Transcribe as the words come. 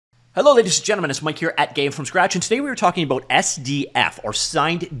Hello ladies and gentlemen, it's Mike here at Game From Scratch, and today we were talking about SDF, or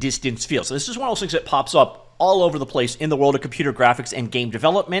Signed Distance Field. So this is one of those things that pops up all over the place in the world of computer graphics and game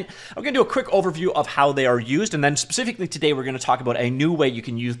development. I'm going to do a quick overview of how they are used, and then specifically today we're going to talk about a new way you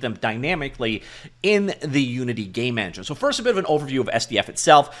can use them dynamically in the Unity game engine. So first, a bit of an overview of SDF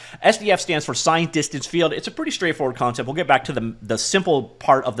itself. SDF stands for Signed Distance Field. It's a pretty straightforward concept. We'll get back to the simple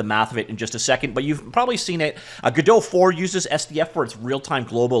part of the math of it in just a second, but you've probably seen it. Godot 4 uses SDF for its real-time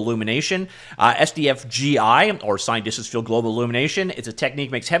global illumination. SDF-GI, or Signed Distance Field Global Illumination, it's a technique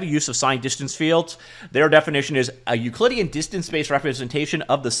that makes heavy use of signed distance fields. Their definition is a Euclidean distance-based representation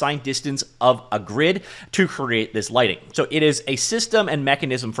of the signed distance of a grid to create this lighting. So it is a system and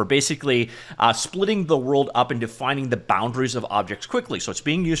mechanism for basically splitting the world up and defining the boundaries of objects quickly. So it's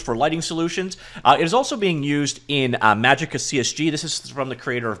being used for lighting solutions. It is also being used in MagicaCSG. This is from the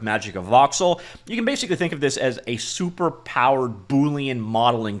creator of MagicaVoxel. You can basically think of this as a super-powered Boolean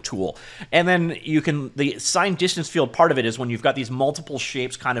modeling tool. And then the signed distance field part of it is when you've got these multiple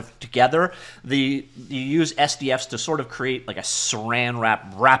shapes kind of together, you use SDFs to sort of create like a saran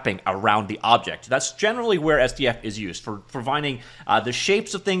wrapping around the object. That's generally where SDF is used, for providing the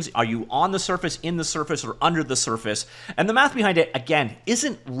shapes of things. Are you on the surface, in the surface, or under the surface? And the math behind it, again,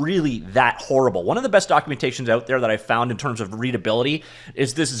 isn't really that horrible. One of the best documentations out there that I found in terms of readability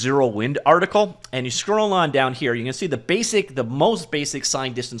is this Zero Wind article. And you scroll on down here, you can see the most basic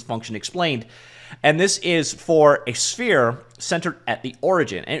signed distance function explained. And this is for a sphere centered at the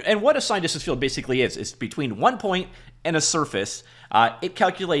origin. And what a signed distance field basically is between one point and a surface. It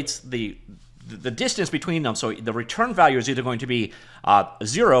calculates the distance between them. So the return value is either going to be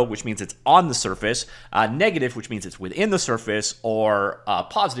 0, which means it's on the surface, negative, which means it's within the surface, or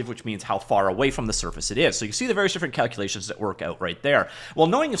positive, which means how far away from the surface it is. So you see the various different calculations that work out right there. Well,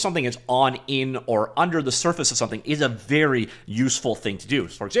 knowing if something is on, in, or under the surface of something is a very useful thing to do.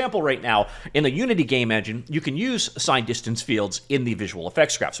 For example, right now, in the Unity game engine, you can use signed distance fields in the visual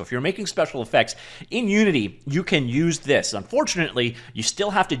effects graph. So if you're making special effects in Unity, you can use this. Unfortunately, you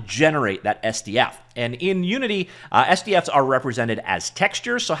still have to generate that SDF. And in Unity, SDFs are represented as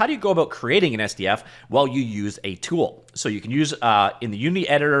textures. So how do you go about creating an SDF? Well, you use a tool. So you can use, in the Unity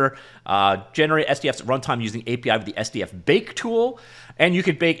editor, generate SDFs at runtime using the API with the SDF bake tool. And you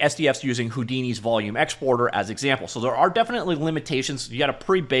could bake SDFs using Houdini's volume exporter as example. So there are definitely limitations. You got to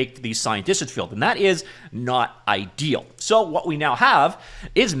pre-bake the signed distance field, and that is not ideal. So what we now have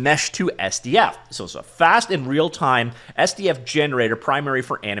is Mesh to SDF. So it's a fast and real-time SDF generator primary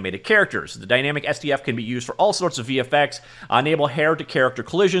for animated characters. The dynamic SDF can be used for all sorts of VFX, enable hair-to-character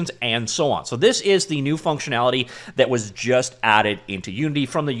collisions, and so on. So this is the new functionality that was just added into Unity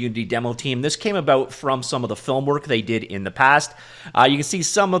from the Unity demo team. This came about from some of the film work they did in the past. You can see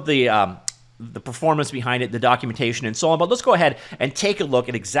some of the performance behind it, the documentation, and so on. But let's go ahead and take a look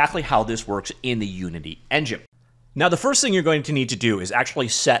at exactly how this works in the Unity engine. Now, the first thing you're going to need to do is actually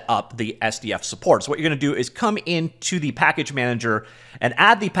set up the SDF support. So what you're going to do is come into the package manager and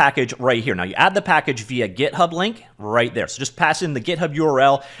add the package right here. Now, you add the package via GitHub link right there. So just pass in the GitHub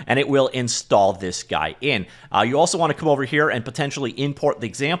URL and it will install this guy in. You also want to come over here and potentially import the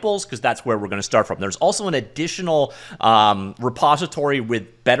examples, because that's where we're going to start from. There's also an additional repository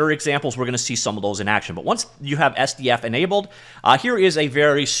with better examples. We're going to see some of those in action. But once you have SDF enabled, here is a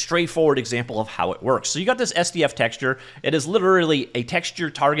very straightforward example of how it works. So you got this SDF texture. It is literally a texture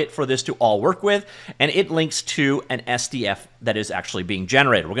target for this to all work with, and it links to an SDF that is actually being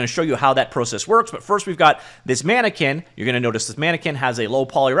generated. We're going to show you how that process works, but first we've got this mannequin. You're going to notice this mannequin has a low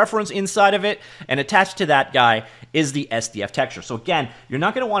poly reference inside of it, and attached to that guy is the SDF texture. So again, you're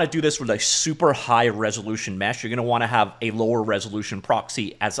not going to want to do this with a super high resolution mesh. You're going to want to have a lower resolution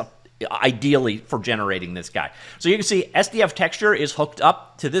proxy as ideally for generating this guy. So you can see SDF texture is hooked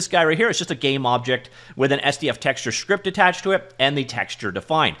up to this guy right here. It's just a game object with an SDF texture script attached to it and the texture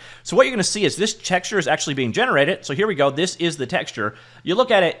defined. So what you're going to see is this texture is actually being generated. So here we go. This is the texture. You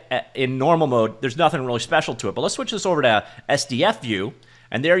look at it in normal mode, there's nothing really special to it. But let's switch this over to SDF view,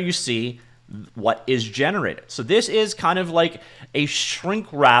 and there you see what is generated. So this is kind of like a shrink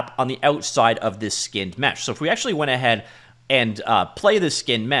wrap on the outside of this skinned mesh. So if we actually went ahead and play this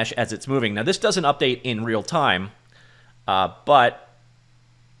skin mesh as it's moving. Now, this doesn't update in real time, but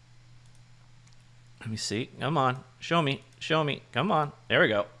let me see. Come on. Show me. Show me. Come on. There we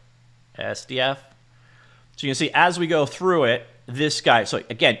go. SDF. So you can see as we go through it, this guy. So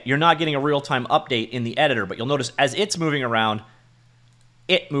again, you're not getting a real-time update in the editor, but you'll notice as it's moving around,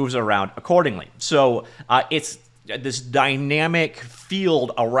 it moves around accordingly. So it's this dynamic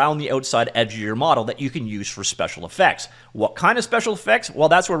field around the outside edge of your model that you can use for special effects. What kind of special effects? Well,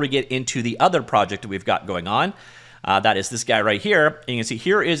 that's where we get into the other project that we've got going on. That is this guy right here. And you can see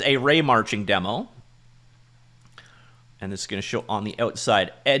here is a ray marching demo. And this is going to show on the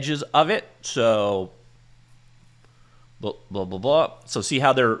outside edges of it. So, blah, blah, blah, blah. So see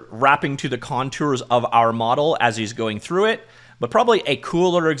how they're wrapping to the contours of our model as he's going through it. But probably a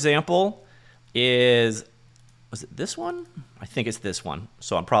cooler example is, was it this one? I think it's this one,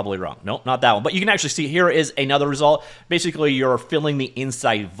 so I'm probably wrong. Nope, not that one. But you can actually see here is another result. Basically, you're filling the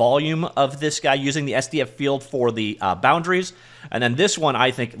inside volume of this guy using the SDF field for the boundaries. And then this one,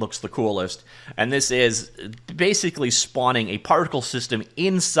 I think, looks the coolest. And this is basically spawning a particle system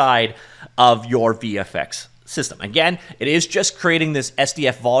inside of your VFX system. Again, it is just creating this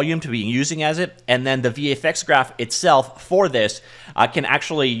SDF volume to be using as it, and then the VFX graph itself for this can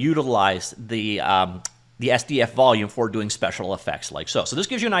actually utilize the SDF volume for doing special effects like so. So this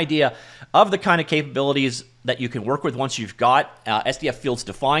gives you an idea of the kind of capabilities that you can work with once you've got SDF fields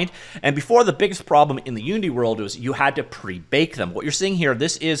defined. And before, the biggest problem in the Unity world was you had to pre-bake them. What you're seeing here,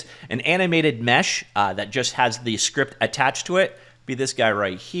 this is an animated mesh that just has the script attached to it. Be this guy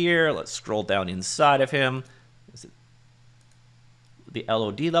right here. Let's scroll down inside of him. Is it the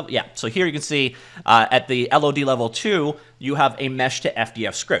LOD level? Yeah, so here you can see at the LOD level 2, you have a mesh to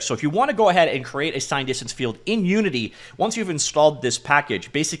FDF script. So if you want to go ahead and create a signed distance field in Unity, once you've installed this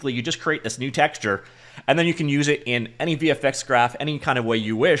package, basically you just create this new texture, and then you can use it in any VFX graph, any kind of way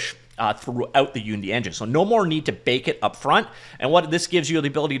you wish, throughout the Unity engine. So no more need to bake it up front. And what this gives you the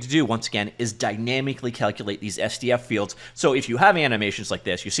ability to do, once again, is dynamically calculate these SDF fields. So if you have animations like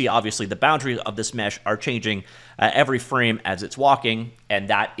this, you see obviously the boundaries of this mesh are changing every frame as it's walking, and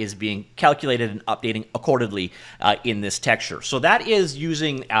that is being calculated and updating accordingly in this texture. So that is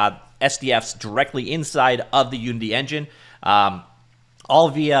using SDFs directly inside of the Unity engine. All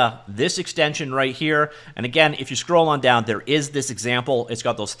via this extension right here. And again, if you scroll on down, there is this example. It's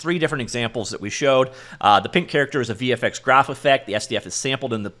got those 3 different examples that we showed. The pink character is a VFX graph effect. The SDF is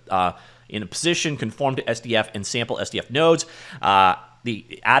sampled in a position conform to SDF and sample SDF nodes.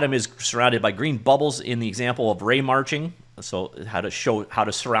 The atom is surrounded by green bubbles in the example of ray marching. So how to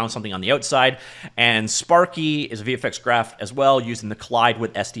surround something on the outside. And Sparky is a VFX graph as well, using the collide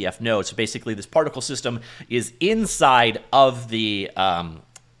with SDF node. So basically, this particle system is inside of the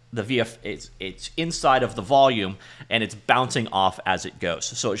VF. It's inside of the volume, and it's bouncing off as it goes.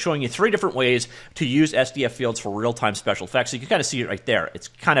 So it's showing you 3 different ways to use SDF fields for real-time special effects. So you can kind of see it right there.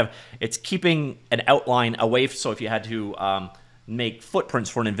 It's keeping an outline away. So if you had to make footprints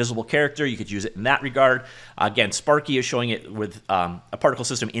for an invisible character, you could use it in that regard. Again, Sparky is showing it with a particle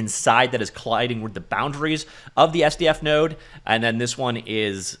system inside that is colliding with the boundaries of the SDF node, and then this one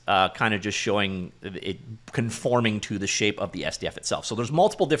is kind of just showing it conforming to the shape of the SDF itself. So there's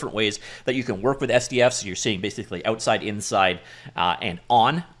multiple different ways that you can work with SDFs. So you're seeing basically outside, inside, and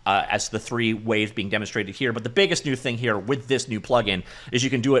on as the 3 ways being demonstrated here. But the biggest new thing here with this new plugin is you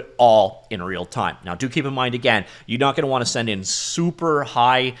can do it all in real time. Now, do keep in mind, again, you're not going to want to send in super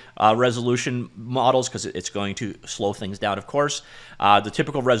high resolution models because it's going to slow things down, of course. The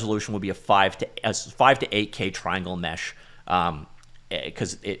typical resolution would be a 5 to 8K triangle mesh,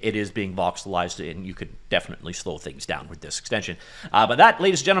 because it is being voxelized, and you could definitely slow things down with this extension. But that,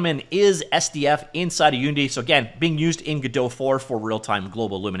 ladies and gentlemen, is SDF inside of Unity. So again, being used in Godot 4 for real-time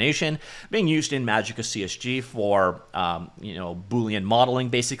global illumination, being used in MagicaCSG for Boolean modeling,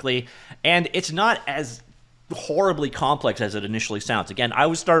 basically. And it's not as horribly complex as it initially sounds. Again, I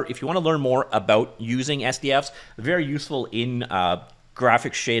would start, if you want to learn more about using SDFs, very useful in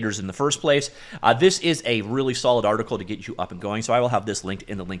graphic shaders in the first place. This is a really solid article to get you up and going, so I will have this linked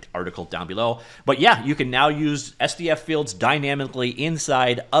in the linked article down below. But yeah, you can now use SDF fields dynamically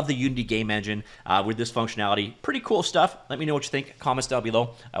inside of the Unity game engine with this functionality. Pretty cool stuff. Let me know what you think. Comments down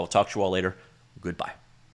below. I will talk to you all later. Goodbye.